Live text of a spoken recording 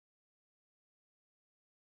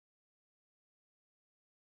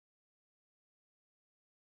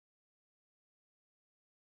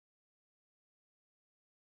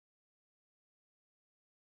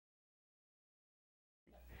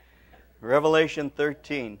Revelation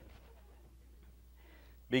 13,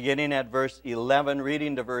 beginning at verse 11,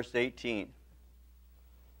 reading to verse 18.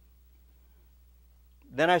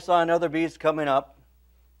 Then I saw another beast coming up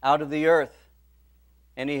out of the earth,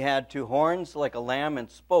 and he had two horns like a lamb and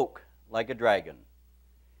spoke like a dragon.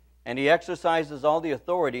 And he exercises all the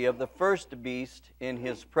authority of the first beast in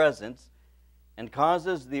his presence, and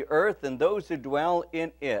causes the earth and those who dwell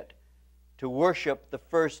in it to worship the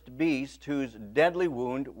first beast whose deadly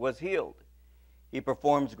wound was healed. He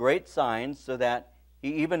performs great signs, so that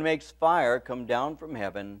he even makes fire come down from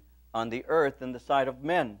heaven on the earth in the sight of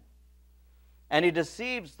men. And he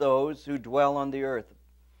deceives those who dwell on the earth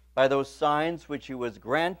by those signs which he was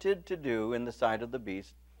granted to do in the sight of the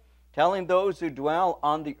beast, telling those who dwell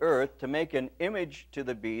on the earth to make an image to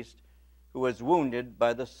the beast who was wounded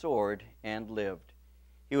by the sword and lived.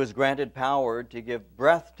 He was granted power to give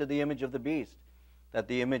breath to the image of the beast, that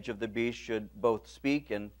the image of the beast should both speak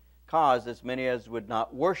and cause as many as would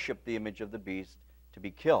not worship the image of the beast to be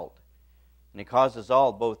killed. And he causes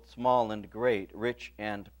all, both small and great, rich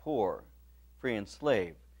and poor, free and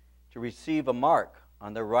slave, to receive a mark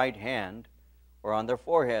on their right hand or on their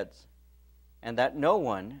foreheads, and that no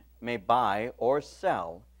one may buy or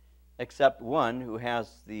sell except one who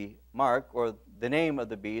has the mark or the name of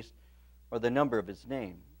the beast or the number of his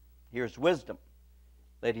name. Here's wisdom.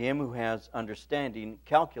 Let him who has understanding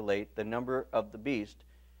calculate the number of the beast,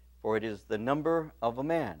 for it is the number of a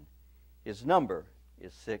man. His number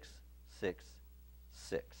is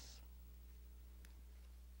 666.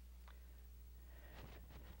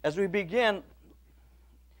 As we begin,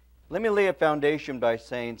 let me lay a foundation by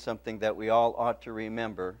saying something that we all ought to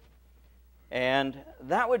remember. And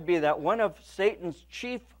that would be that one of Satan's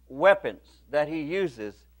chief weapons that he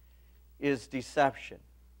uses is deception.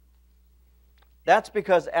 That's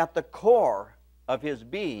because at the core of his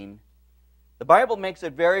being, the Bible makes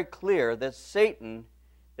it very clear that Satan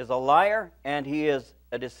is a liar and he is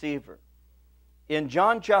a deceiver. In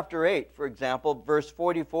John chapter 8, for example, verse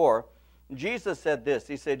 44, Jesus said this.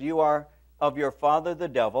 He said, "You are of your father the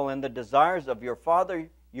devil, and the desires of your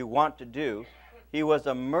father you want to do. He was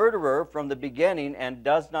a murderer from the beginning and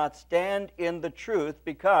does not stand in the truth,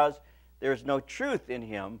 because there is no truth in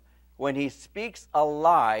him. When he speaks a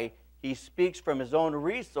lie, he speaks from his own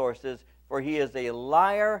resources, for he is a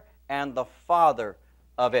liar and the father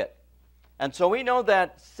of it." And so we know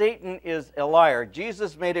that Satan is a liar.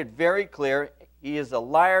 Jesus made it very clear. He is a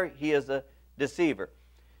liar. He is a deceiver.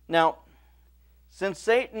 Now, since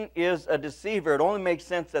Satan is a deceiver, it only makes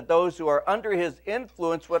sense that those who are under his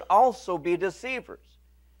influence would also be deceivers.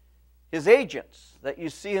 His agents that you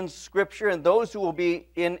see in Scripture and those who will be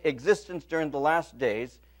in existence during the last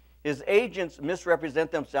days, his agents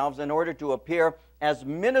misrepresent themselves in order to appear as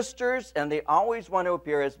ministers, and they always want to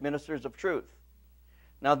appear as ministers of truth.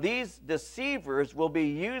 Now, these deceivers will be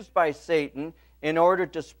used by Satan in order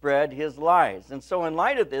to spread his lies. And so in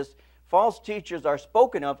light of this, false teachers are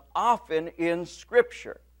spoken of often in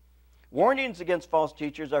Scripture. Warnings against false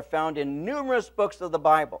teachers are found in numerous books of the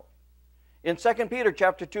Bible. In 2 Peter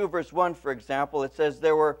chapter 2, verse 1, for example, it says,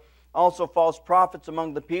 "There were also false prophets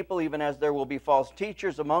among the people, even as there will be false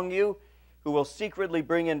teachers among you, who will secretly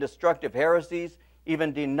bring in destructive heresies,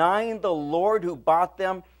 even denying the Lord who bought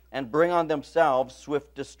them, and bring on themselves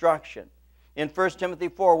swift destruction." In 1 Timothy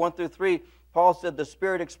 4, 1 through 3, Paul said, "The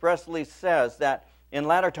Spirit expressly says that in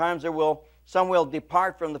latter times some will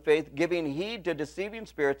depart from the faith, giving heed to deceiving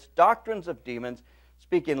spirits, doctrines of demons,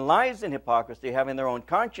 speaking lies and hypocrisy, having their own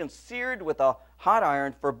conscience seared with a hot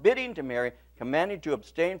iron, forbidding to marry, commanding to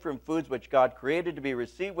abstain from foods which God created to be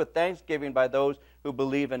received with thanksgiving by those who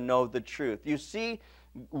believe and know the truth." You see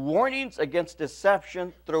warnings against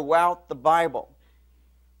deception throughout the Bible.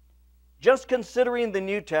 Just considering the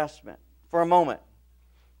New Testament for a moment,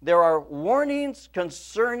 there are warnings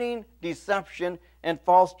concerning deception and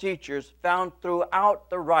false teachers found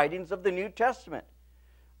throughout the writings of the New Testament.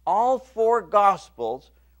 All four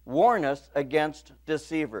Gospels warn us against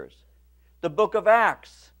deceivers. The book of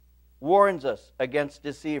Acts warns us against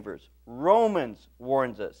deceivers. Romans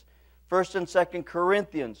warns us. 1 and 2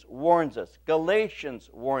 Corinthians warns us.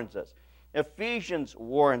 Galatians warns us. Ephesians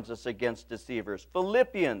warns us against deceivers.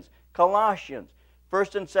 Philippians, Colossians,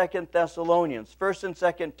 1 and 2 Thessalonians, 1 and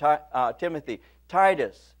 2 Timothy,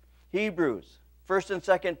 Titus, Hebrews, 1 and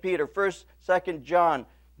 2 Peter, 1, 2 John,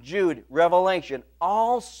 Jude, Revelation,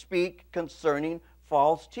 all speak concerning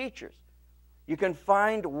false teachers. You can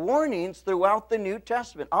find warnings throughout the New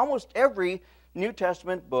Testament. Almost every New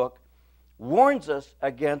Testament book warns us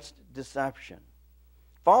against deception.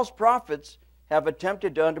 False prophets have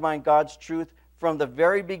attempted to undermine God's truth from the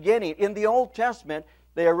very beginning. In the Old Testament,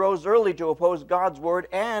 they arose early to oppose God's word,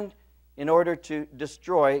 and in order to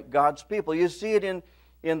destroy God's people. You see it in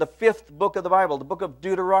the 5th book of the Bible, the book of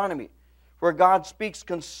Deuteronomy, where God speaks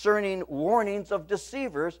concerning warnings of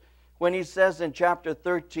deceivers when he says in chapter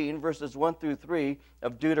 13, verses 1 through 3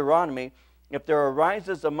 of Deuteronomy, if there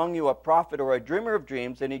arises among you a prophet or a dreamer of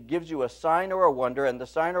dreams, and he gives you a sign or a wonder, and the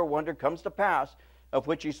sign or wonder comes to pass, of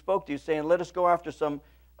which he spoke to you, saying, let us go after some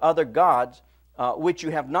other gods, which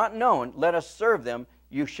you have not known, let us serve them,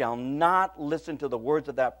 you shall not listen to the words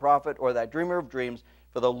of that prophet or that dreamer of dreams,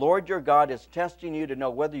 for the Lord your God is testing you to know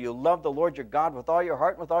whether you love the Lord your God with all your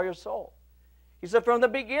heart and with all your soul. He said from the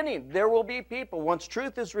beginning, there will be people, once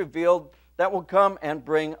truth is revealed, that will come and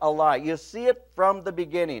bring a lie. You see it from the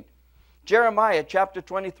beginning. Jeremiah chapter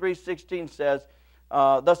 23:16 says,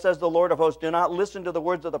 thus says the Lord of hosts, do not listen to the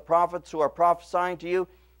words of the prophets who are prophesying to you.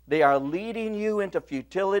 They are leading you into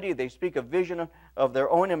futility. They speak a vision of their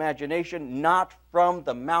own imagination, not from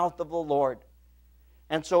the mouth of the Lord.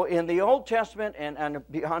 And so in the Old Testament, and to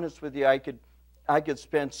be honest with you, I could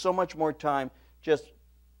spend so much more time just,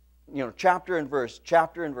 chapter and verse,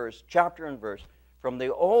 chapter and verse, chapter and verse, from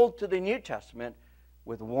the Old to the New Testament,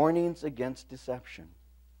 with warnings against deception.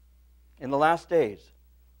 In the last days,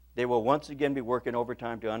 they will once again be working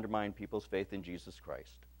overtime to undermine people's faith in Jesus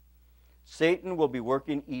Christ. Satan will be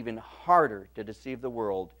working even harder to deceive the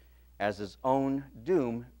world as his own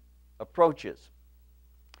doom approaches.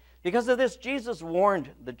 Because of this, Jesus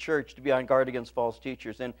warned the church to be on guard against false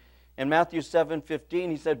teachers. And in Matthew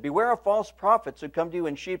 7:15, he said, beware of false prophets who come to you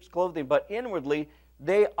in sheep's clothing, but inwardly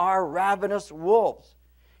they are ravenous wolves.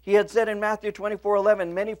 He had said in Matthew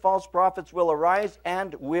 24:11, many false prophets will arise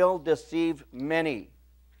and will deceive many.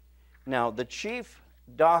 Now, the chief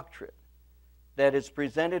doctrine that is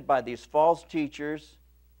presented by these false teachers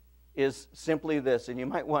is simply this, and you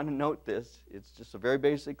might want to note this. It's just a very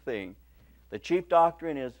basic thing. The chief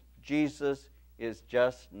doctrine is Jesus is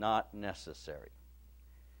just not necessary.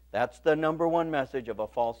 That's the number one message of a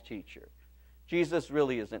false teacher. Jesus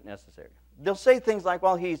really isn't necessary. They'll say things like,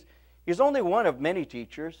 well, he's only one of many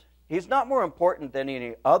teachers. He's not more important than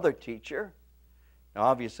any other teacher. Now,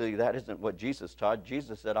 obviously, that isn't what Jesus taught.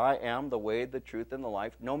 Jesus said, I am the way, the truth, and the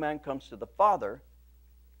life. No man comes to the Father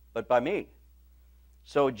but by me.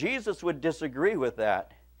 So Jesus would disagree with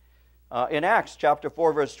that. In Acts chapter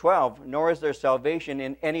 4, verse 12, nor is there salvation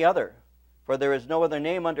in any other, for there is no other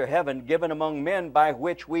name under heaven given among men by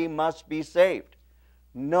which we must be saved.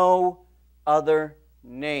 No other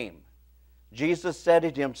name. Jesus said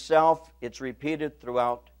it himself. It's repeated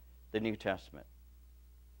throughout the New Testament.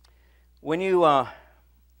 When you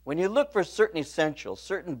look for certain essentials,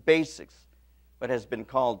 certain basics, what has been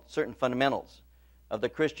called certain fundamentals of the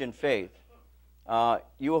Christian faith,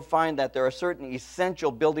 you will find that there are certain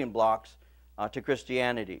essential building blocks to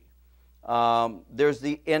Christianity. There's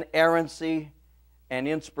the inerrancy and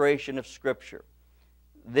inspiration of Scripture.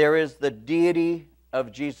 There is the deity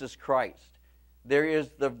of Jesus Christ. There is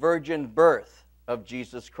the virgin birth of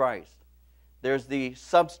Jesus Christ. There's the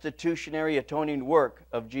substitutionary atoning work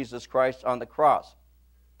of Jesus Christ on the cross.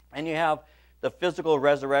 And you have the physical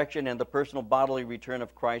resurrection and the personal bodily return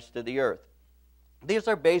of Christ to the earth. These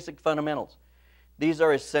are basic fundamentals. These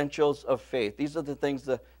are essentials of faith. These are the things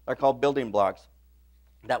that are called building blocks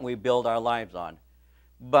that we build our lives on.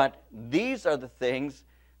 But these are the things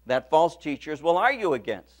that false teachers will argue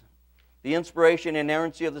against. The inspiration and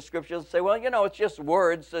inerrancy of the Scriptures say, well, it's just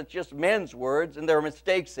words, it's just men's words, and there are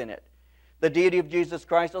mistakes in it. The deity of Jesus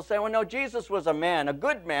Christ will say, well, no, Jesus was a man, a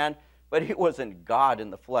good man, but he wasn't God in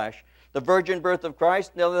the flesh. The virgin birth of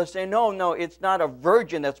Christ, they'll say, no, it's not a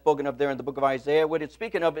virgin that's spoken of there in the book of Isaiah. What it's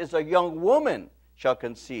speaking of is a young woman shall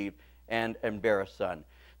conceive and bear a son.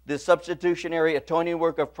 The substitutionary atoning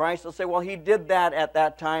work of Christ, they'll say, well, he did that at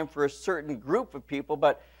that time for a certain group of people,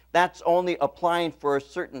 but that's only applying for a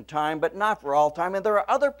certain time, but not for all time. And there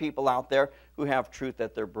are other people out there who have truth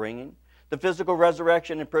that they're bringing. The physical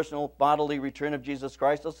resurrection and personal bodily return of Jesus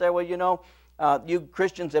Christ, they'll say, well, you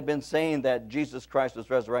Christians have been saying that Jesus Christ was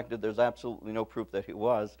resurrected. There's absolutely no proof that he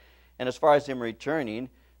was. And as far as him returning,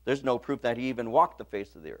 there's no proof that he even walked the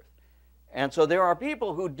face of the earth. And so there are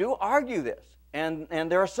people who do argue this. And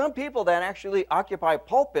there are some people that actually occupy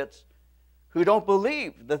pulpits who don't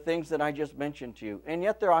believe the things that I just mentioned to you. And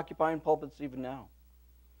yet they're occupying pulpits even now.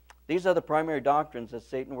 These are the primary doctrines that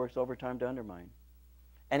Satan works overtime to undermine.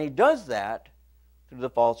 And he does that through the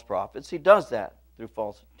false prophets. He does that through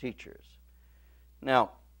false teachers.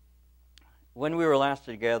 Now, when we were last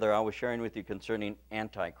together, I was sharing with you concerning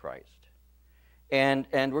Antichrist. And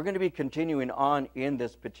we're going to be continuing on in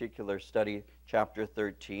this particular study, chapter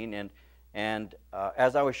 13. And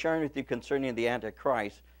as I was sharing with you concerning the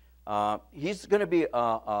Antichrist, he's going to be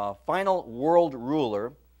a final world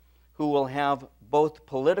ruler who will have both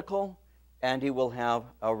political and he will have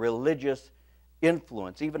a religious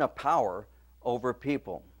influence, even a power over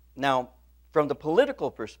people. Now, from the political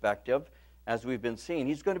perspective, as we've been seeing,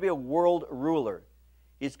 he's going to be a world ruler.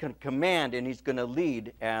 He's going to command and he's going to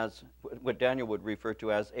lead as what Daniel would refer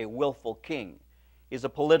to as a willful king. He's a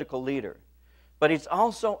political leader. But he's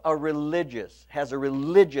also has a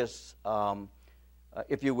religious,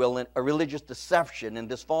 if you will, a religious deception. And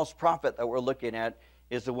this false prophet that we're looking at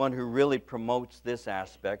is the one who really promotes this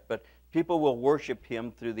aspect. But people will worship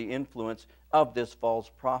him through the influence of this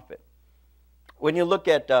false prophet. When you look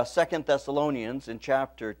at 2 Thessalonians in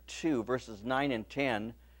chapter 2, verses 9 and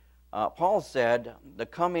 10, Paul said, the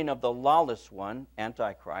coming of the lawless one,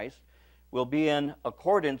 Antichrist, will be in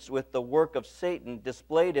accordance with the work of Satan,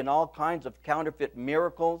 displayed in all kinds of counterfeit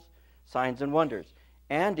miracles, signs, and wonders,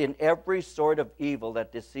 and in every sort of evil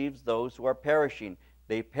that deceives those who are perishing.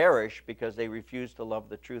 They perish because they refuse to love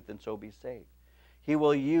the truth and so be saved. He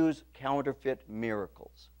will use counterfeit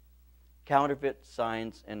miracles, counterfeit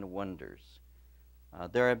signs and wonders.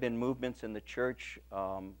 There have been movements in the church,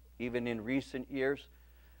 even in recent years,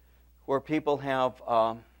 where people have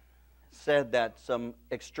said that some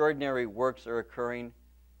extraordinary works are occurring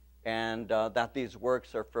and that these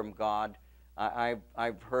works are from God.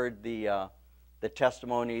 I've heard the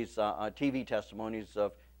testimonies, TV testimonies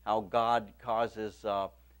of how God causes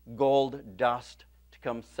gold dust to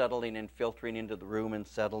come settling and filtering into the room and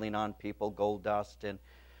settling on people, gold dust and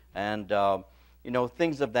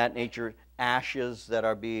things of that nature, ashes that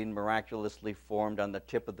are being miraculously formed on the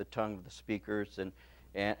tip of the tongue of the speakers,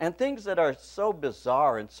 and things that are so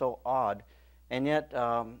bizarre and so odd, and yet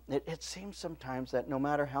it seems sometimes that no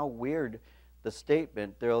matter how weird the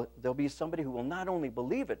statement, there'll be somebody who will not only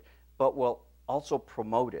believe it, but will also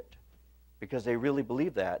promote it, because they really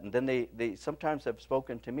believe that. And then they sometimes have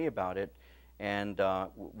spoken to me about it, and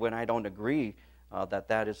when I don't agree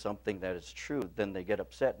that is something that is true, then they get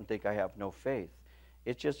upset and think I have no faith.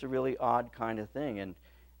 It's just a really odd kind of thing,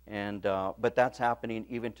 but that's happening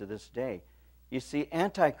even to this day. You see,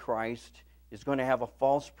 Antichrist is going to have a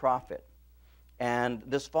false prophet, and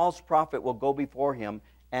this false prophet will go before him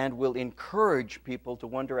and will encourage people to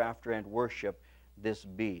wonder after and worship this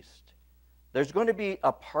beast. There's going to be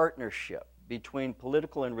a partnership between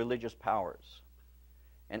political and religious powers,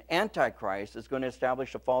 and Antichrist is going to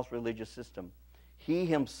establish a false religious system. He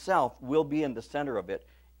himself will be in the center of it,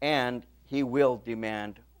 and he will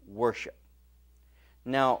demand worship.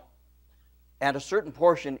 Now, at a certain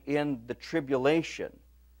portion in the tribulation,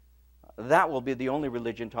 that will be the only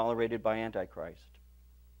religion tolerated by Antichrist.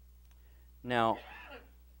 Now,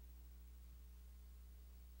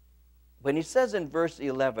 when he says in verse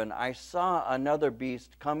 11, I saw another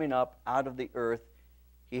beast coming up out of the earth.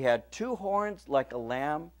 He had 2 horns like a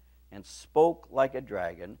lamb and spoke like a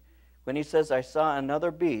dragon. When he says, I saw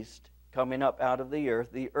another beast coming up out of the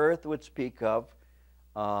earth would speak of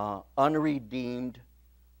unredeemed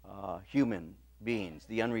human beings,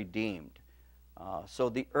 the unredeemed. So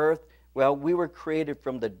the earth, well, we were created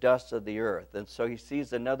from the dust of the earth, and so he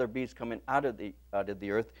sees another beast coming out of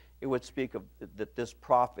the earth. It would speak of that this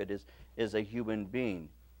prophet is a human being.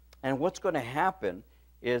 And what's going to happen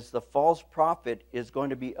is the false prophet is going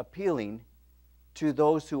to be appealing to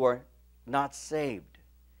those who are not saved.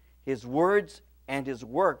 His words and his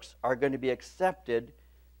works are going to be accepted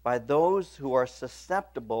by those who are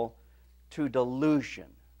susceptible to delusion.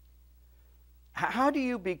 How do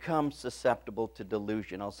you become susceptible to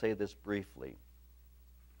delusion? I'll say this briefly.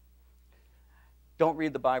 Don't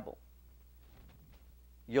read the Bible.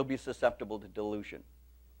 You'll be susceptible to delusion.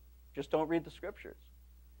 Just don't read the Scriptures.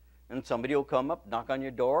 And somebody will come up, knock on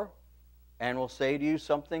your door, and will say to you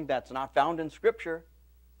something that's not found in Scripture,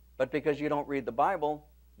 but because you don't read the Bible,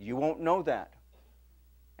 you won't know that.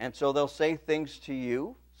 And so they'll say things to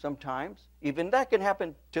you sometimes. Even that can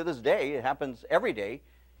happen to this day. It happens every day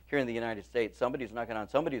here in the United States. Somebody's knocking on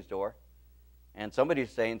somebody's door, and somebody's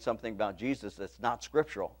saying something about Jesus that's not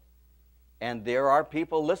scriptural. And there are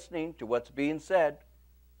people listening to what's being said,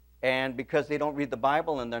 and because they don't read the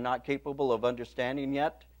Bible and they're not capable of understanding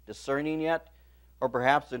yet, discerning yet, or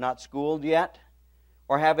perhaps they're not schooled yet,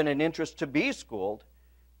 or having an interest to be schooled,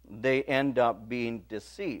 they end up being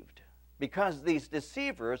deceived. Because these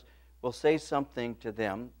deceivers will say something to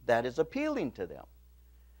them that is appealing to them.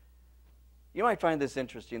 You might find this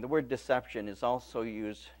interesting. The word deception is also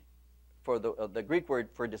used for the Greek word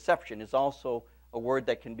for deception is also a word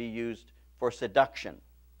that can be used for seduction.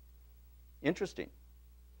 Interesting.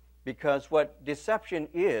 Because what deception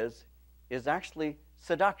is actually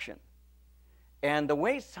seduction. And the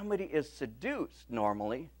way somebody is seduced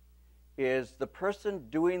normally is the person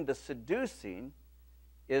doing the seducing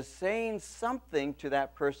is saying something to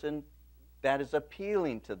that person that is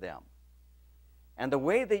appealing to them. And the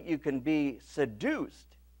way that you can be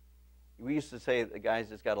seduced, we used to say the guy's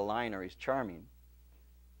just got a line or he's charming.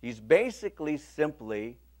 He's basically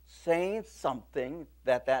simply saying something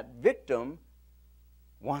that that victim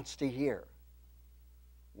wants to hear.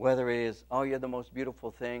 Whether it is, oh, you're the most beautiful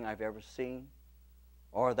thing I've ever seen,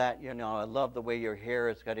 or that, you know, I love the way your hair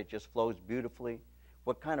is got, it just flows beautifully.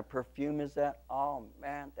 What kind of perfume is that? Oh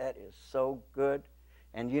man, that is so good.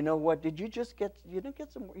 And you know what? Did you just get? You didn't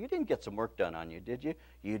get some work done on you, did you?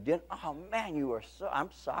 You didn't. Oh man, you are so. I'm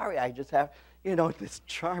sorry. I just have, you know, this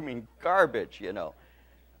charming garbage, you know.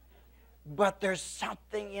 But there's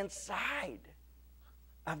something inside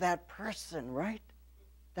of that person, right,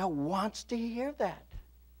 that wants to hear that.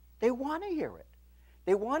 They want to hear it.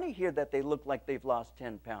 They want to hear that they look like they've lost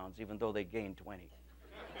 10 pounds, even though they gained 20.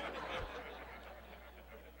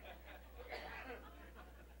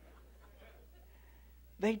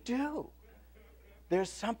 They do.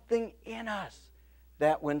 There's something in us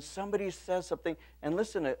that when somebody says something, and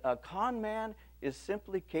listen, a con man is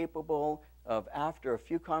simply capable of, after a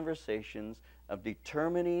few conversations, of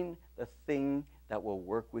determining the thing that will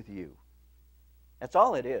work with you. That's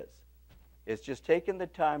all it is. It's just taking the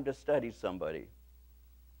time to study somebody,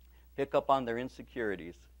 pick up on their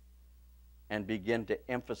insecurities, and begin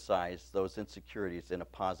to emphasize those insecurities in a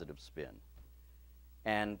positive spin.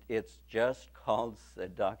 And it's just called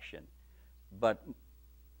seduction. But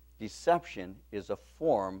deception is a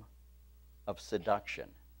form of seduction.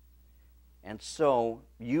 And so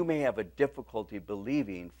you may have a difficulty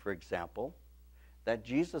believing, for example, that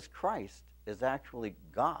Jesus Christ is actually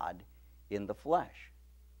God in the flesh.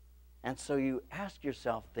 And so you ask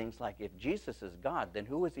yourself things like, if Jesus is God, then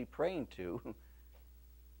who was he praying to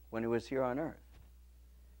when he was here on earth?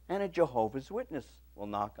 And a Jehovah's Witness will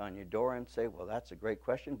knock on your door and say, well, that's a great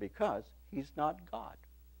question because he's not God.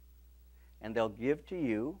 And they'll give to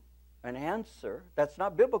you an answer that's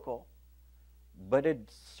not biblical, but it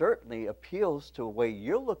certainly appeals to the way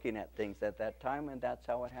you're looking at things at that time, and that's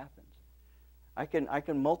how it happens. I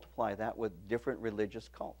can multiply that with different religious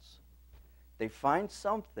cults. They find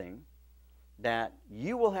something that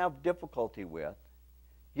you will have difficulty with,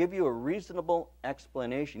 give you a reasonable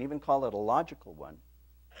explanation, even call it a logical one,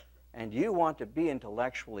 and you want to be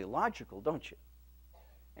intellectually logical, don't you?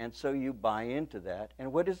 And so you buy into that.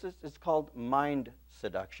 And what is this? It's called mind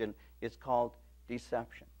seduction. It's called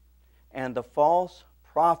deception. And the false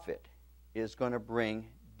prophet is going to bring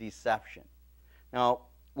deception. Now,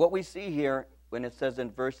 what we see here when it says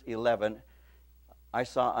in verse 11, I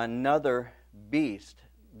saw another beast.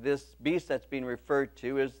 This beast that's being referred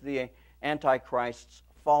to is the Antichrist's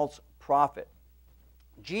false prophet.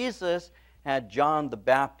 Jesus had John the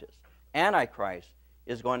Baptist. Antichrist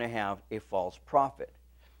is going to have a false prophet.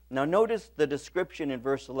 Now notice the description in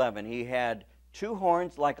verse 11. He had 2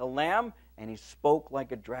 horns like a lamb, and he spoke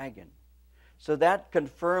like a dragon. So that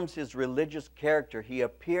confirms his religious character. He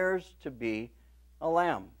appears to be a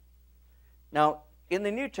lamb. Now, in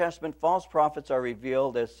the New Testament, false prophets are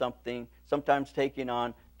revealed as something, sometimes taking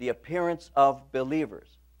on the appearance of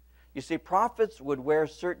believers. You see, prophets would wear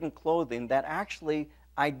certain clothing that actually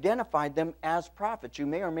identified them as prophets. You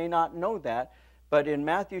may or may not know that, but in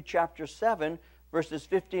Matthew chapter 7, verses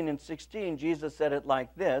 15 and 16, Jesus said it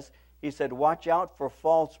like this. He said, watch out for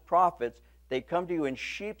false prophets. They come to you in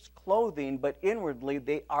sheep's clothing, but inwardly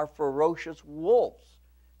they are ferocious wolves.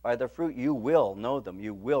 By their fruit you will know them.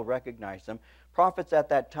 You will recognize them. Prophets at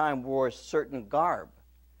that time wore a certain garb.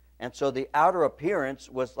 And so the outer appearance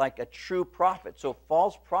was like a true prophet. So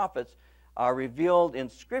false prophets are revealed in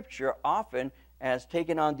Scripture often as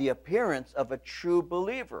taking on the appearance of a true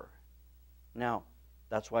believer. Now,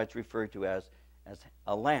 that's why it's referred to as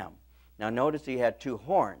a lamb. Now notice he had 2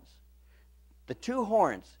 horns. The 2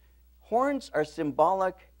 horns are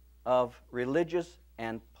symbolic of religious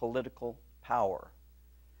and political power.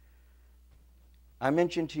 I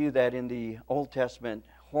mentioned to you that in the Old Testament,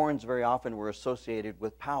 horns very often were associated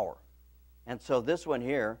with power. And so this one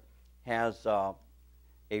here has a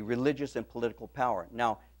religious and political power.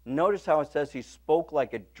 Now, notice how it says he spoke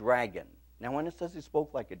like a dragon. Now, when it says he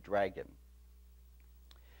spoke like a dragon,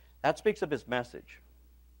 that speaks of his message.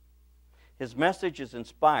 His message is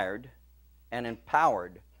inspired and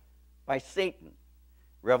empowered by Satan.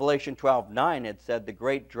 Revelation 12:9 had said the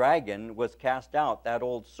great dragon was cast out, that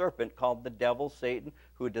old serpent called the devil, Satan,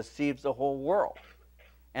 who deceives the whole world.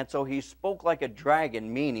 And so he spoke like a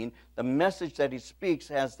dragon, meaning the message that he speaks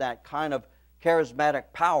has that kind of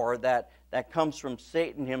charismatic power that comes from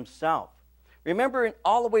Satan himself. Remember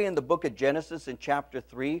all the way in the book of Genesis in chapter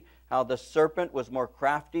 3, how the serpent was more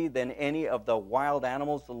crafty than any of the wild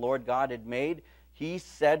animals the Lord God had made. He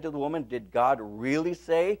said to the woman, did God really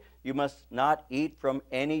say you must not eat from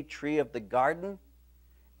any tree of the garden?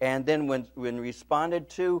 And then when responded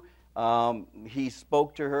to, he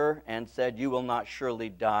spoke to her and said, you will not surely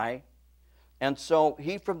die. And so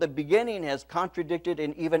he from the beginning has contradicted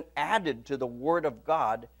and even added to the Word of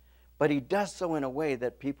God, but he does so in a way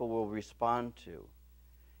that people will respond to.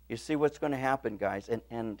 You see what's going to happen, guys,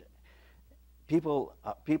 and people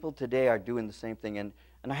today are doing the same thing, and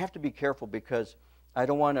I have to be careful because I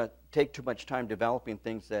don't want to take too much time developing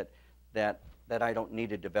things that I don't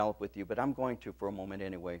need to develop with you, but I'm going to for a moment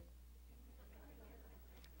anyway,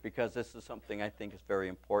 because this is something I think is very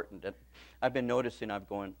important. And I've been noticing I've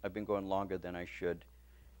been going longer than I should.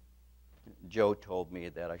 Joe told me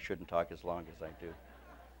that I shouldn't talk as long as I do.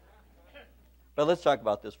 But let's talk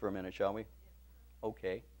about this for a minute, shall we?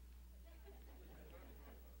 Okay.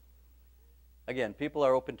 Again, people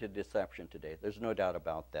are open to deception today. There's no doubt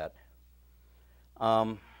about that.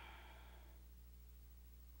 I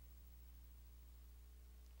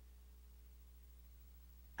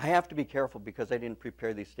have to be careful because I didn't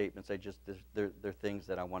prepare these statements. They're things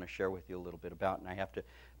that I want to share with you a little bit about, and I have to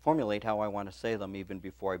formulate how I want to say them even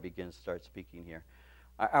before I start speaking here.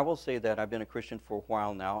 I will say that I've been a Christian for a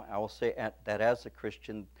while now. I will say that as a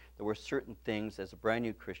Christian, there were certain things as a brand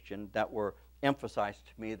new Christian that were emphasized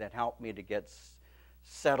to me that helped me to get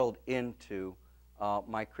settled into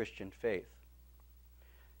my Christian faith.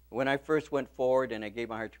 When I first went forward and I gave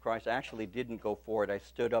my heart to Christ, I actually didn't go forward. I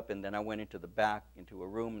stood up and then I went into the back, into a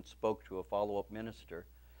room, and spoke to a follow-up minister.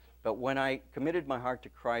 But when I committed my heart to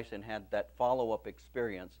Christ and had that follow-up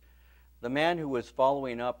experience, the man who was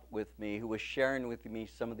following up with me, who was sharing with me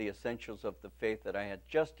some of the essentials of the faith that I had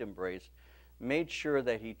just embraced, made sure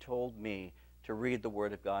that he told me to read the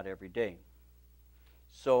Word of God every day.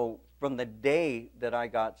 So from the day that I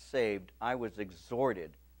got saved, I was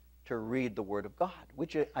exhorted to read the Word of God,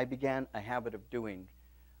 which I began a habit of doing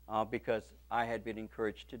because I had been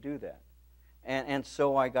encouraged to do that. And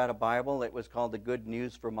so I got a Bible. It was called The Good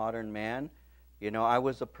News for Modern Man. You know, I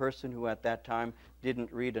was a person who at that time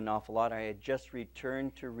didn't read an awful lot. I had just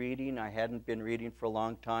returned to reading. I hadn't been reading for a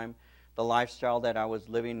long time. The lifestyle that I was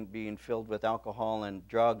living, being filled with alcohol and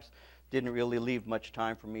drugs, didn't really leave much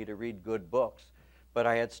time for me to read good books. But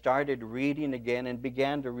I had started reading again and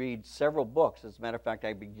began to read several books. As a matter of fact,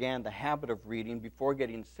 I began the habit of reading before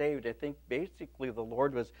getting saved. I think basically the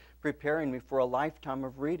Lord was preparing me for a lifetime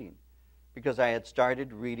of reading because I had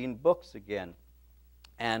started reading books again.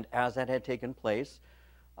 And as that had taken place,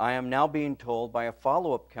 I am now being told by a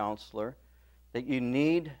follow-up counselor that you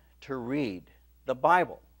need to read the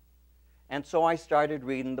Bible. And so I started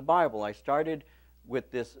reading the Bible. I started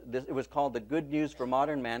with this, it was called The Good News for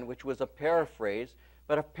Modern Man, which was a paraphrase.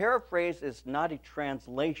 But a paraphrase is not a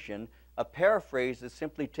translation. A paraphrase is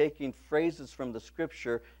simply taking phrases from the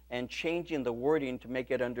Scripture and changing the wording to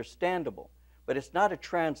make it understandable. But it's not a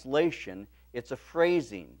translation, it's a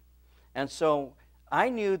phrasing. And so I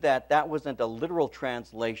knew that that wasn't a literal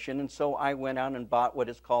translation, and so I went out and bought what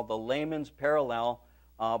is called the Layman's Parallel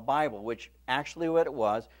Bible, which actually what it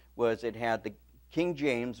was it had the King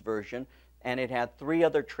James Version, and it had 3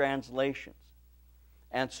 other translations.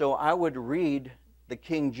 And so I would read the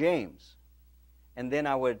King James, and then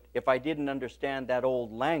I would, if I didn't understand that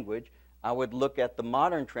old language, I would look at the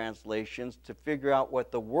modern translations to figure out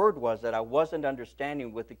what the word was that I wasn't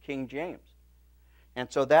understanding with the King James.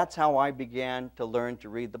 And so that's how I began to learn to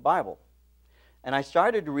read the Bible. And I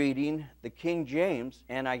started reading the King James,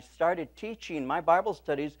 and I started teaching. My Bible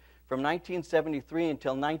studies from 1973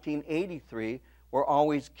 until 1983 were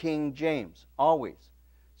always King James, always.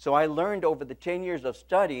 So I learned over the 10 years of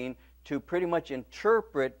studying to pretty much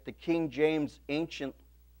interpret the King James ancient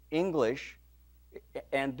English,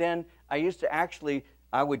 and then I used to actually,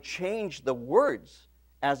 I would change the words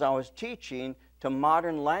as I was teaching to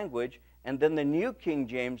modern language, and then the New King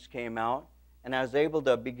James came out, and I was able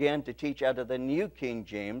to begin to teach out of the New King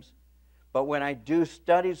James. But when I do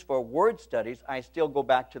studies for word studies, I still go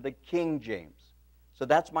back to the King James. So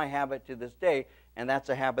that's my habit to this day, and that's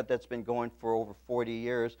a habit that's been going for over 40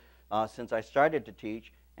 years since I started to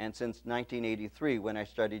teach, and since 1983 when I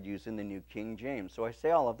started using the New King James. So I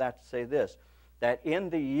say all of that to say this, that in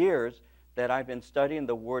the years that I've been studying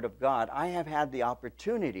the Word of God, I have had the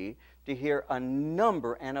opportunity to hear a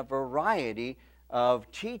number and a variety of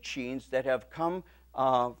teachings that have come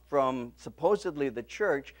from supposedly the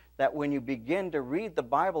church, that when you begin to read the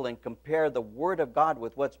Bible and compare the Word of God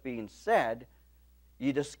with what's being said,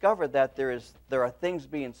 you discover that there are things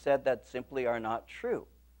being said that simply are not true.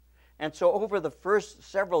 And so over the first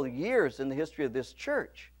several years in the history of this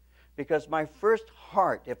church, because my first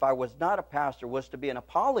heart, if I was not a pastor, was to be an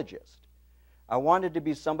apologist. I wanted to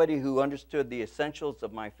be somebody who understood the essentials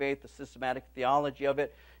of my faith, the systematic theology of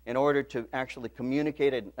it, in order to actually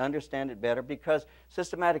communicate it and understand it better, because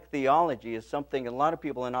systematic theology is something a lot of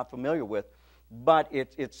people are not familiar with, but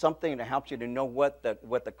it's something that helps you to know what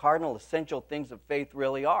the cardinal essential things of faith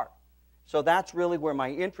really are. So that's really where my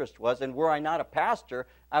interest was, and were I not a pastor,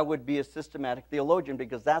 I would be a systematic theologian,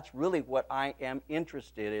 because that's really what I am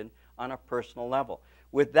interested in on a personal level.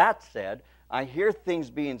 With that said, I hear things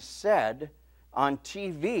being said on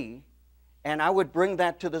TV, and I would bring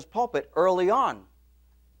that to this pulpit early on.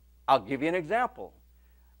 I'll give you an example.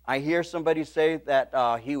 I hear somebody say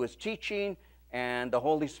that he was teaching, and the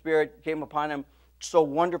Holy Spirit came upon him so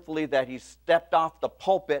wonderfully that he stepped off the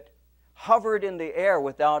pulpit, hovered in the air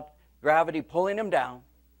without gravity pulling him down,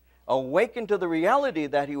 awakened to the reality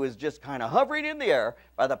that he was just kind of hovering in the air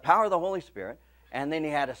by the power of the Holy Spirit, and then he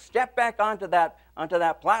had to step back onto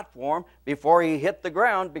that platform before he hit the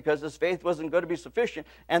ground, because his faith wasn't going to be sufficient.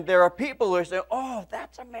 And there are people who are saying, "Oh,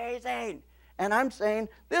 that's amazing." And I'm saying,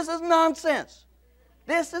 this is nonsense.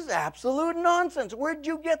 This is absolute nonsense. Where'd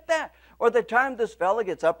you get that? Or the time this fella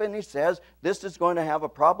gets up and he says, this is going to have a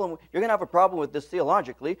problem. You're going to have a problem with this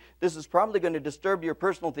theologically. This is probably going to disturb your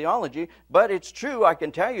personal theology. But it's true. I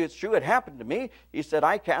can tell you it's true. It happened to me. He said,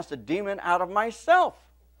 I cast a demon out of myself.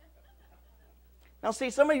 Now,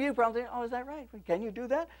 see, some of you probably think, oh, is that right? Can you do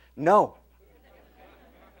that? No.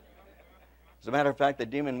 As a matter of fact, the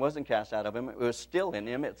demon wasn't cast out of him. It was still in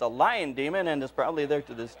him. It's a lying demon, and it's probably there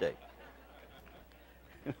to this day.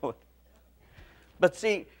 But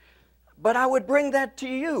see, I would bring that to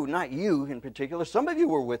you, not you in particular. Some of you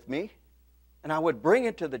were with me, and I would bring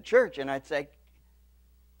it to the church, and I'd say,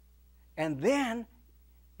 and then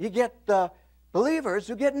you get the believers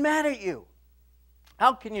who get mad at you.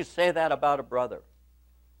 How can you say that about a brother?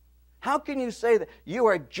 How can you say that? You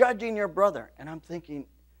are judging your brother. And I'm thinking,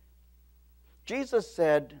 Jesus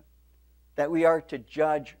said that we are to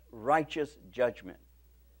judge righteous judgment.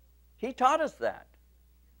 He taught us that.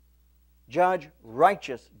 Judge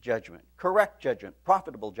righteous judgment, correct judgment,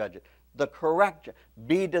 profitable judgment, the correct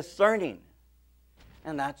be discerning.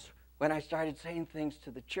 And that's when I started saying things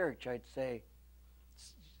to the church. I'd say,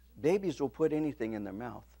 babies will put anything in their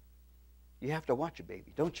mouth. You have to watch a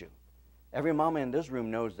baby, don't you? Every mama in this room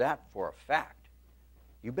knows that for a fact.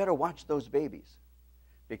 You better watch those babies,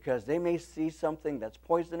 because they may see something that's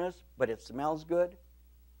poisonous, but it smells good,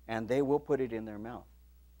 and they will put it in their mouth.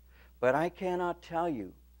 But I cannot tell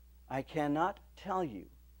you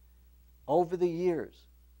over the years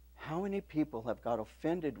how many people have got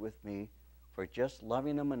offended with me for just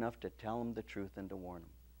loving them enough to tell them the truth and to warn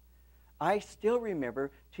them. I still remember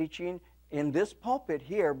teaching in this pulpit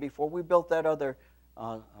here before we built that other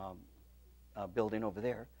building over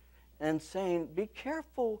there, and saying, be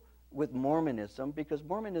careful with Mormonism, because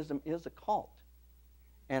Mormonism is a cult.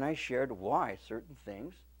 And I shared why certain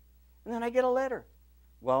things, and then I get a letter.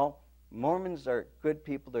 Well, Mormons are good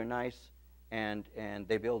people, they're nice, and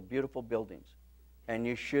they build beautiful buildings, and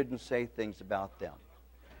you shouldn't say things about them.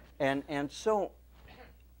 And so,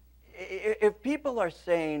 if people are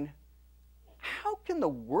saying, how can the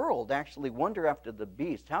world actually wonder after the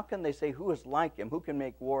beast? How can they say, who is like him? Who can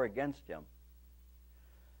make war against him?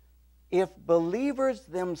 If believers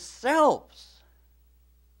themselves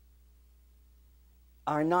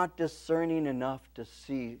are not discerning enough to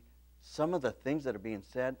see some of the things that are being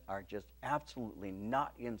said are just absolutely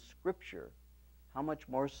not in Scripture, how much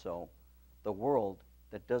more so the world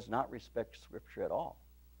that does not respect Scripture at all?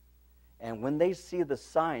 And when they see the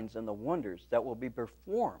signs and the wonders that will be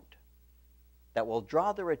performed, that will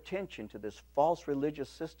draw their attention to this false religious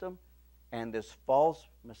system and this false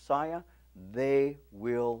Messiah, they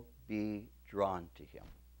will be drawn to him.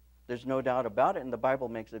 There's no doubt about it, and the Bible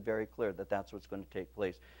makes it very clear that that's what's going to take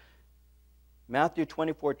place. Matthew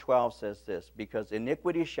 24:12 says this, because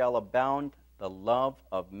iniquity shall abound, the love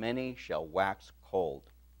of many shall wax cold.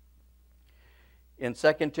 In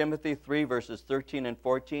 2 Timothy 3, verses 13 and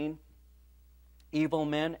 14, evil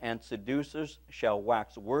men and seducers shall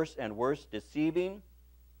wax worse and worse, deceiving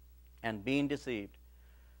and being deceived.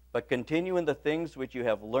 But continue in the things which you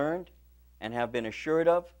have learned and have been assured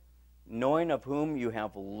of, knowing of whom you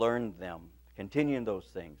have learned them. Continue in those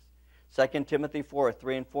things. 2 Timothy 4,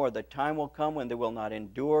 3 and 4, the time will come when they will not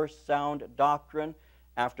endure sound doctrine.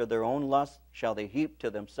 After their own lust shall they heap to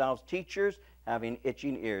themselves teachers, having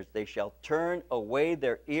itching ears. They shall turn away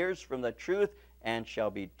their ears from the truth and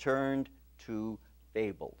shall be turned to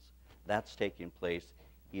fables. That's taking place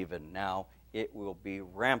even now. It will be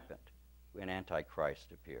rampant when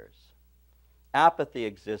Antichrist appears. Apathy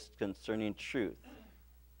exists concerning truth.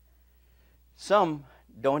 Some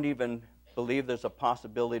don't even believe there's a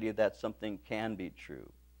possibility that something can be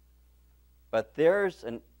true. But there's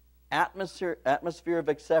an atmosphere of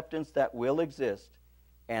acceptance that will exist,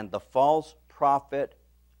 and the false prophet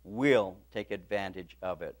will take advantage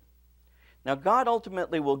of it. Now, God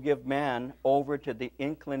ultimately will give man over to the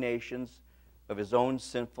inclinations of his own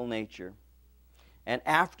sinful nature. And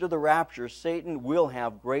after the rapture, Satan will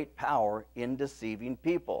have great power in deceiving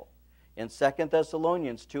people. In 2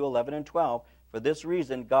 Thessalonians 2:11 and 12, for this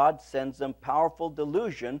reason, God sends them powerful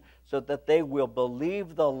delusion so that they will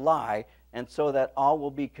believe the lie, and so that all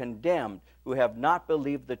will be condemned who have not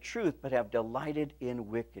believed the truth but have delighted in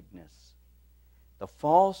wickedness. The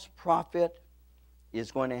false prophet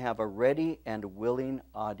is going to have a ready and willing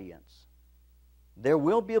audience. There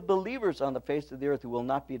will be believers on the face of the earth who will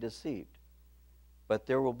not be deceived, but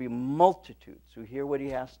there will be multitudes who hear what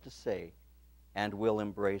he has to say and will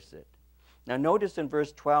embrace it. Now notice in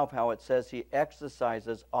verse 12 how it says he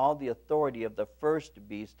exercises all the authority of the first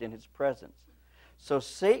beast in his presence. So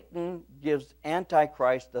Satan gives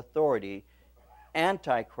Antichrist authority.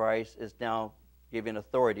 Antichrist is now giving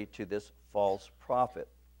authority to this false prophet.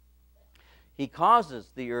 He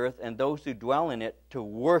causes the earth and those who dwell in it to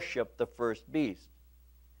worship the first beast.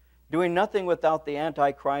 Doing nothing without the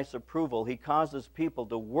Antichrist's approval, he causes people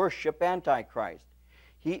to worship Antichrist.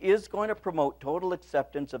 He is going to promote total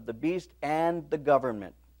acceptance of the beast and the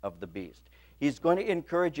government of the beast. He's going to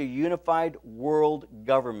encourage a unified world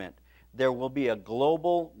government. There will be a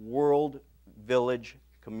global world village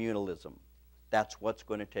communalism. That's what's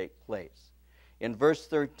going to take place. In verse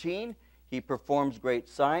 13, he performs great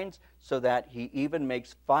signs so that he even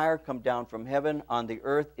makes fire come down from heaven on the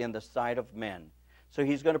earth in the sight of men. So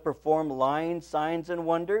he's going to perform lying signs and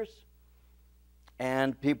wonders,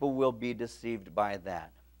 and people will be deceived by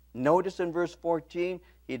that. Notice in verse 14,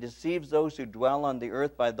 he deceives those who dwell on the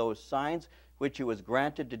earth by those signs which he was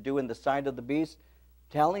granted to do in the sight of the beast,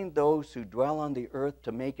 telling those who dwell on the earth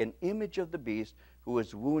to make an image of the beast who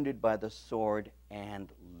was wounded by the sword and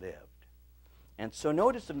lived. And so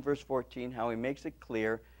notice in verse 14 how he makes it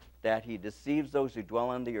clear that he deceives those who dwell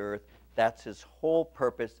on the earth. That's his whole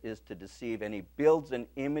purpose, is to deceive, and he builds an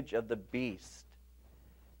image of the beast.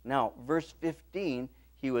 Now, verse 15,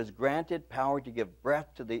 he was granted power to give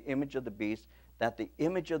breath to the image of the beast, that the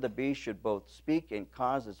image of the beast should both speak and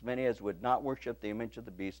cause as many as would not worship the image of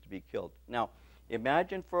the beast to be killed. Now,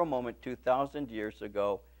 imagine for a moment 2,000 years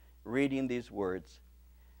ago reading these words.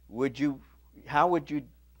 How would you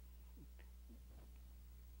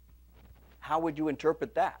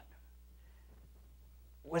interpret that?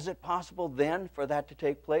 Was it possible then for that to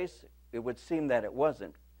take place? It would seem that it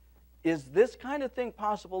wasn't. Is this kind of thing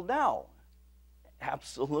possible now?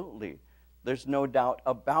 Absolutely. There's no doubt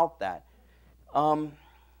about that.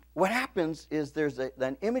 What happens is there's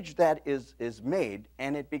an image that is made,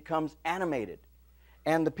 and it becomes animated.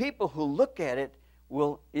 And the people who look at it,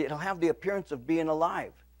 it'll have the appearance of being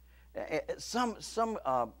alive. Some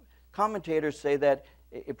commentators say that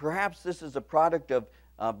perhaps this is a product of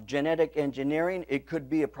genetic engineering. It could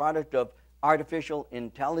be a product of artificial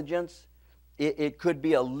intelligence. It could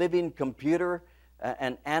be a living computer,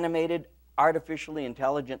 an animated, artificially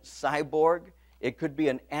intelligent cyborg. It could be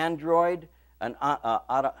an android. It's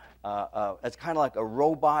kind of like a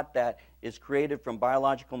robot that is created from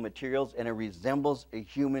biological materials, and it resembles a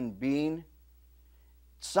human being.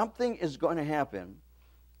 Something is going to happen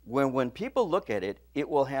when people look at it. It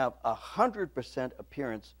will have 100%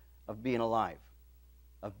 appearance of being alive,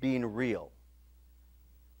 of being real.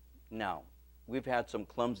 Now, we've had some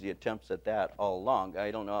clumsy attempts at that all along.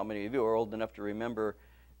 I don't know how many of you are old enough to remember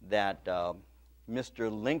that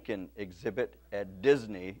Mr. Lincoln exhibit at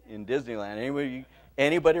Disney, in Disneyland.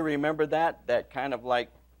 Anybody remember that? That kind of like,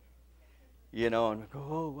 and go,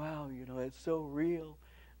 oh, wow, it's so real.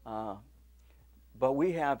 But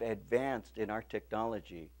we have advanced in our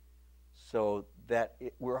technology so that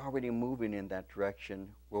we're already moving in that direction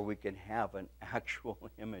where we can have an actual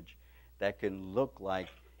image that can look like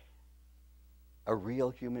a real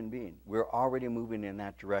human being. We're already moving in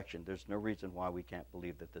that direction. There's no reason why we can't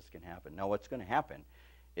believe that this can happen. Now, what's going to happen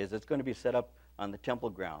is it's going to be set up on the temple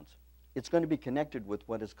grounds. It's going to be connected with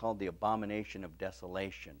what is called the abomination of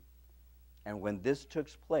desolation. And when this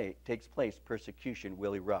takes place, persecution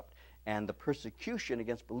will erupt. And the persecution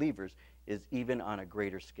against believers is even on a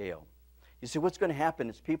greater scale. You see, what's going to happen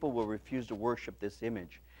is people will refuse to worship this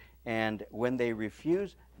image. And when they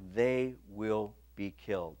refuse, they will be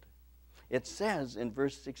killed. It says in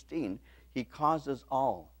verse 16, he causes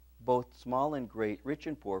all, both small and great, rich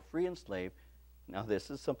and poor, free and slave. Now this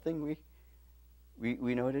is something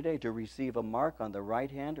we know today, to receive a mark on the right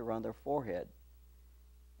hand or on their forehead.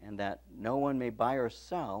 and that no one may buy or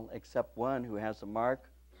sell except one who has the mark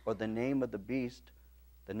or the name of the beast,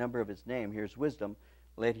 the number of his name. Here's wisdom.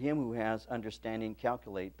 Let him who has understanding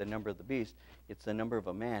calculate the number of the beast. It's the number of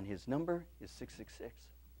a man. His number is 666.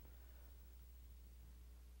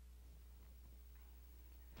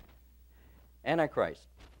 Antichrist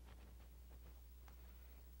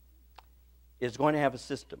is going to have a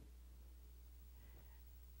system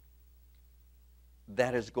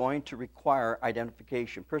that is going to require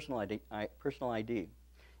identification, personal ID.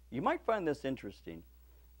 You might find this interesting.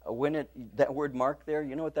 That word mark there,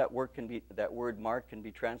 you know what that word mark can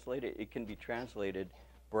be translated? It can be translated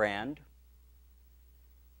brand,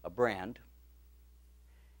 a brand.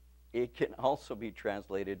 It can also be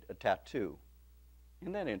translated a tattoo.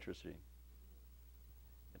 Isn't that interesting?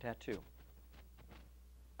 A tattoo.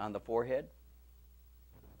 On the forehead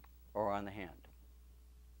or on the hand.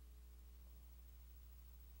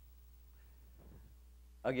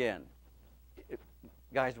 Again,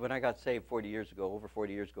 guys, when I got saved 40 years ago, over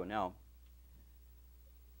 40 years ago now,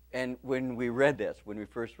 and when we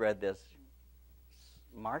first read this,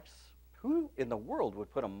 marks, who in the world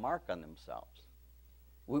would put a mark on themselves?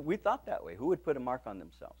 We thought that way. Who would put a mark on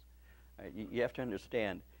themselves? You have to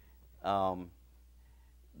understand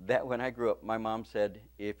that when I grew up, my mom said,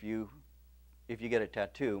 if you get a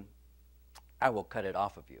tattoo, I will cut it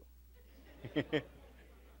off of you.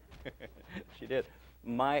 She did.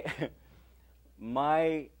 My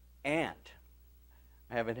aunt,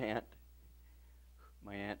 I have an aunt,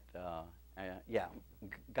 my aunt,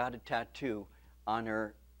 got a tattoo on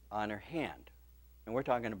her hand. And we're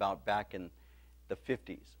talking about back in the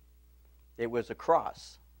 50s. It was a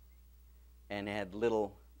cross, and it had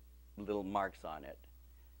little marks on it.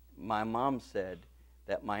 My mom said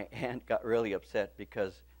that my aunt got really upset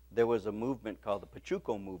because there was a movement called the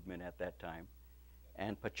Pachuco movement at that time,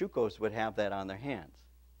 and Pachucos would have that on their hands.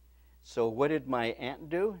 So what did my aunt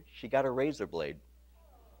do? She got a razor blade.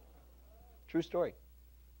 True story.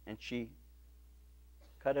 And she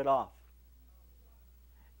cut it off.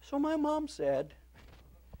 So my mom said,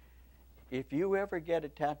 if you ever get a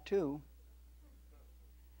tattoo,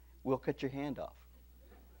 we'll cut your hand off.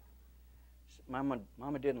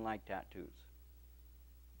 Mama didn't like tattoos.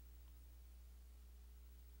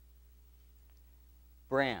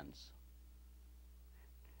 Brands.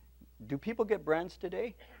 Do people get brands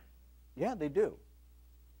today? Yeah, they do.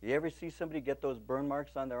 You ever see somebody get those burn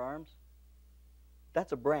marks on their arms?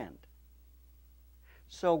 That's a brand.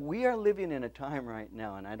 So we are living in a time right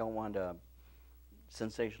now, and I don't want to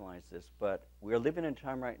sensationalize this, but we're living in a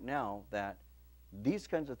time right now that these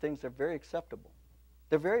kinds of things are very acceptable.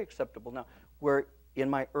 They're very acceptable now, where in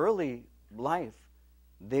my early life,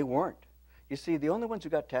 they weren't. You see, the only ones who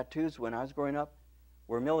got tattoos when I was growing up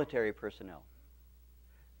were military personnel.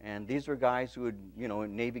 And these were guys who would,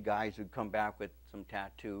 Navy guys who'd come back with some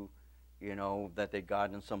tattoo, that they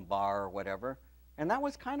got in some bar or whatever. And that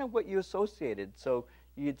was kind of what you associated. So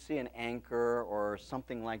you'd see an anchor or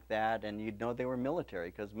something like that, and you'd know they were military,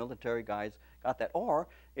 because military guys got that. Or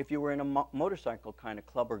if you were in a motorcycle kind of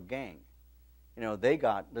club or gang,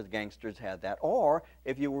 the gangsters had that. Or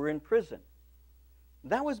if you were in prison.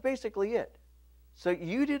 That was basically it. So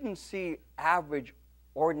you didn't see average,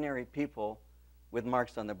 ordinary people with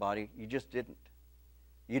marks on their body. You just didn't.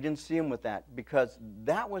 You didn't see them with that, because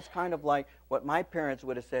that was kind of like what my parents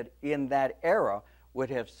would have said in that era, would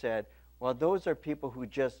have said, well, those are people who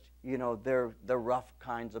just, they're rough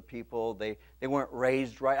kinds of people. They weren't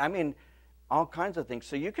raised right. I mean, all kinds of things.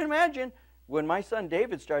 So you can imagine when my son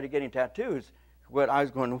David started getting tattoos, what I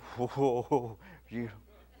was going, whoa,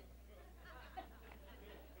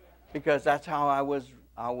 because that's how I was,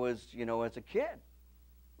 as a kid,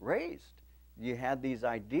 raised. You had these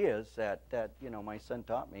ideas that my son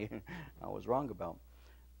taught me I was wrong about.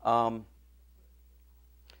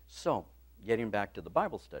 So, getting back to the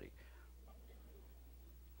Bible study.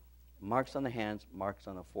 Marks on the hands, marks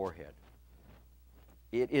on the forehead.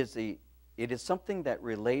 It is something that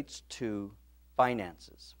relates to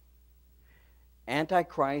finances.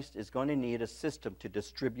 Antichrist is going to need a system to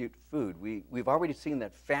distribute food. We've already seen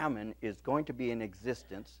that famine is going to be in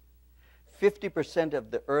existence. 50% of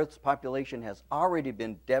the earth's population has already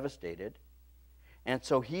been devastated. And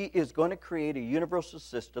so he is going to create a universal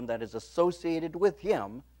system that is associated with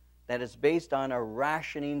him, that is based on a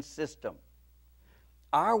rationing system.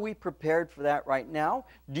 Are we prepared for that right now?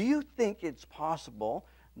 Do you think it's possible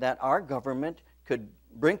that our government could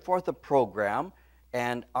bring forth a program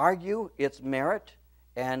and argue its merit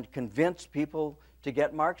and convince people to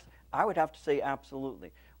get marks? I would have to say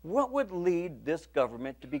absolutely. What would lead this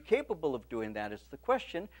government to be capable of doing that is the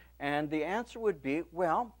question, and the answer would be,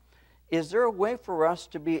 well, is there a way for us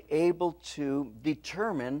to be able to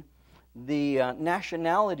determine the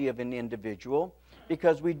nationality of an individual?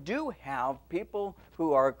 Because we do have people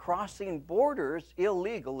who are crossing borders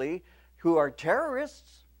illegally who are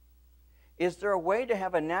terrorists. Is there a way to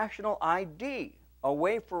have a national ID, a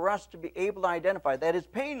way for us to be able to identify that is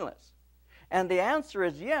painless? And the answer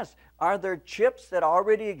is yes. Are there chips that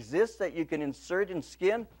already exist that you can insert in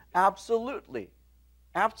skin? Absolutely.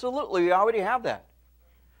 Absolutely, we already have that.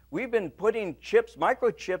 We've been putting chips,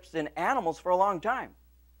 microchips, in animals for a long time.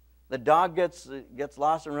 The dog gets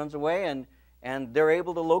lost and runs away, and they're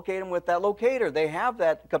able to locate him with that locator. They have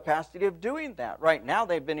that capacity of doing that. Right now,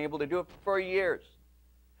 they've been able to do it for years.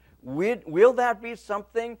 Will that be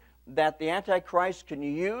something that the Antichrist can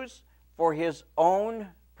use for his own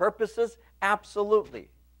purposes? Absolutely.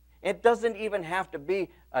 It doesn't even have to be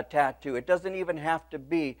a tattoo. It doesn't even have to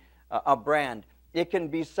be a brand. It can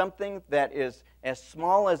be something that is as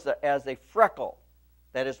small as a freckle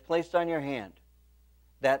that is placed on your hand.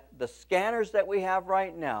 That the scanners that we have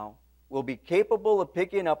right now will be capable of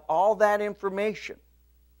picking up all that information.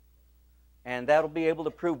 And that'll be able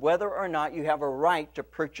to prove whether or not you have a right to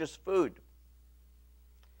purchase food.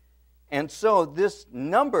 And so this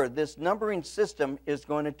numbering system is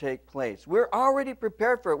going to take place. We're already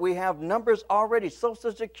prepared for it. We have numbers already,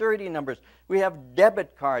 Social Security numbers. We have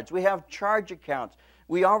debit cards. We have charge accounts.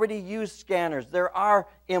 We already use scanners. There are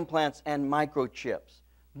implants and microchips.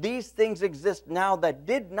 These things exist now that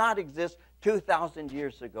did not exist 2,000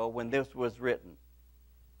 years ago when this was written.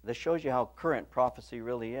 This shows you how current prophecy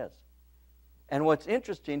really is. And what's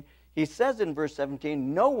interesting, he says in verse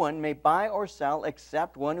 17, no one may buy or sell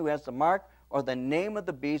except one who has the mark or the name of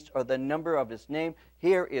the beast or the number of his name.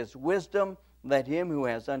 Here is wisdom. Let him who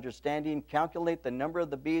has understanding calculate the number of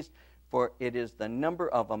the beast, for it is the number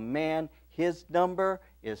of a man. His number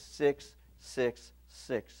is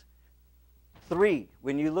 666. 3,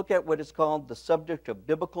 when you look at what is called the subject of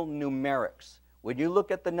biblical numerics, when you look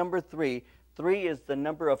at the number 3, 3 is the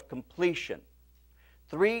number of completion.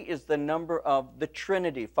 3 is the number of the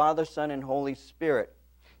Trinity, Father, Son, and Holy Spirit.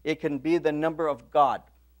 It can be the number of God.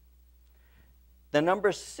 The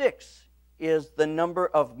number 6 is the number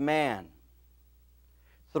of man.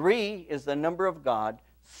 3 is the number of God.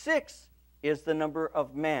 6 is the number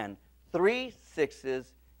of man. 3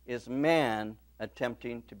 sixes is man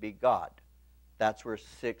attempting to be God. That's where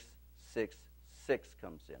 666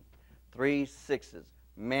 comes in. 3 sixes,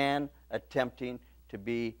 man attempting to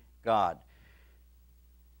be God.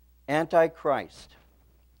 Antichrist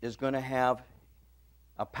is going to have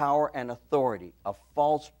a power and authority, a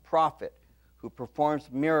false prophet who performs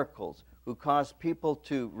miracles, who cause people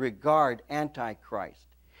to regard Antichrist.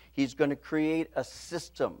 He's going to create a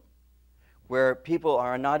system where people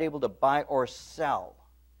are not able to buy or sell.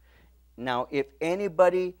 Now, if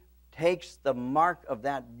anybody takes the mark of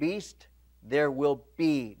that beast, there will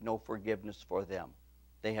be no forgiveness for them.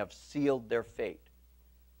 They have sealed their fate.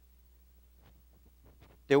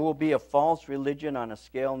 There will be a false religion on a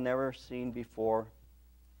scale never seen before,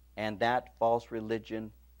 and that false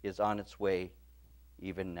religion is on its way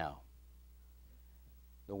even now.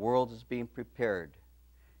 The world is being prepared.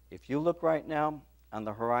 If you look right now on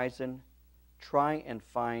the horizon, try and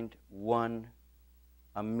find one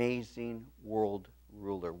amazing world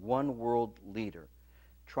ruler, one world leader.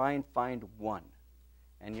 Try and find one,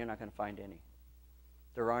 and you're not going to find any.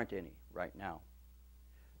 There aren't any right now.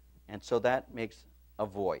 And so that makes a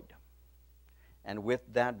void. And with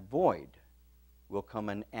that void will come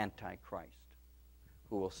an Antichrist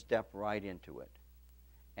who will step right into it.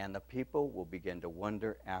 And the people will begin to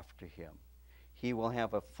wonder after him. He will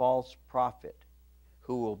have a false prophet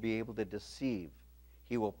who will be able to deceive.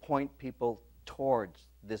 He will point people towards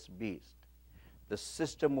this beast. The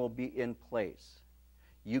system will be in place.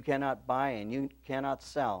 You cannot buy and you cannot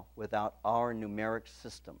sell without our numeric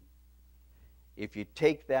system. If you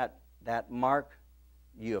take that mark,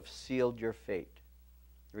 you have sealed your fate.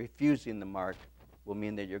 Refusing the mark will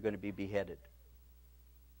mean that you're going to be beheaded.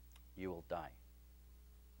 You will die.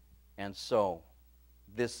 And so,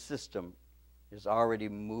 this system is already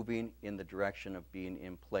moving in the direction of being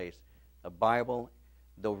in place. The Bible,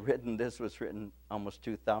 though this was written almost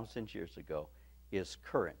 2,000 years ago, is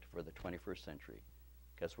current for the 21st century,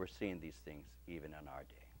 because we're seeing these things even in our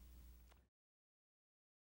day.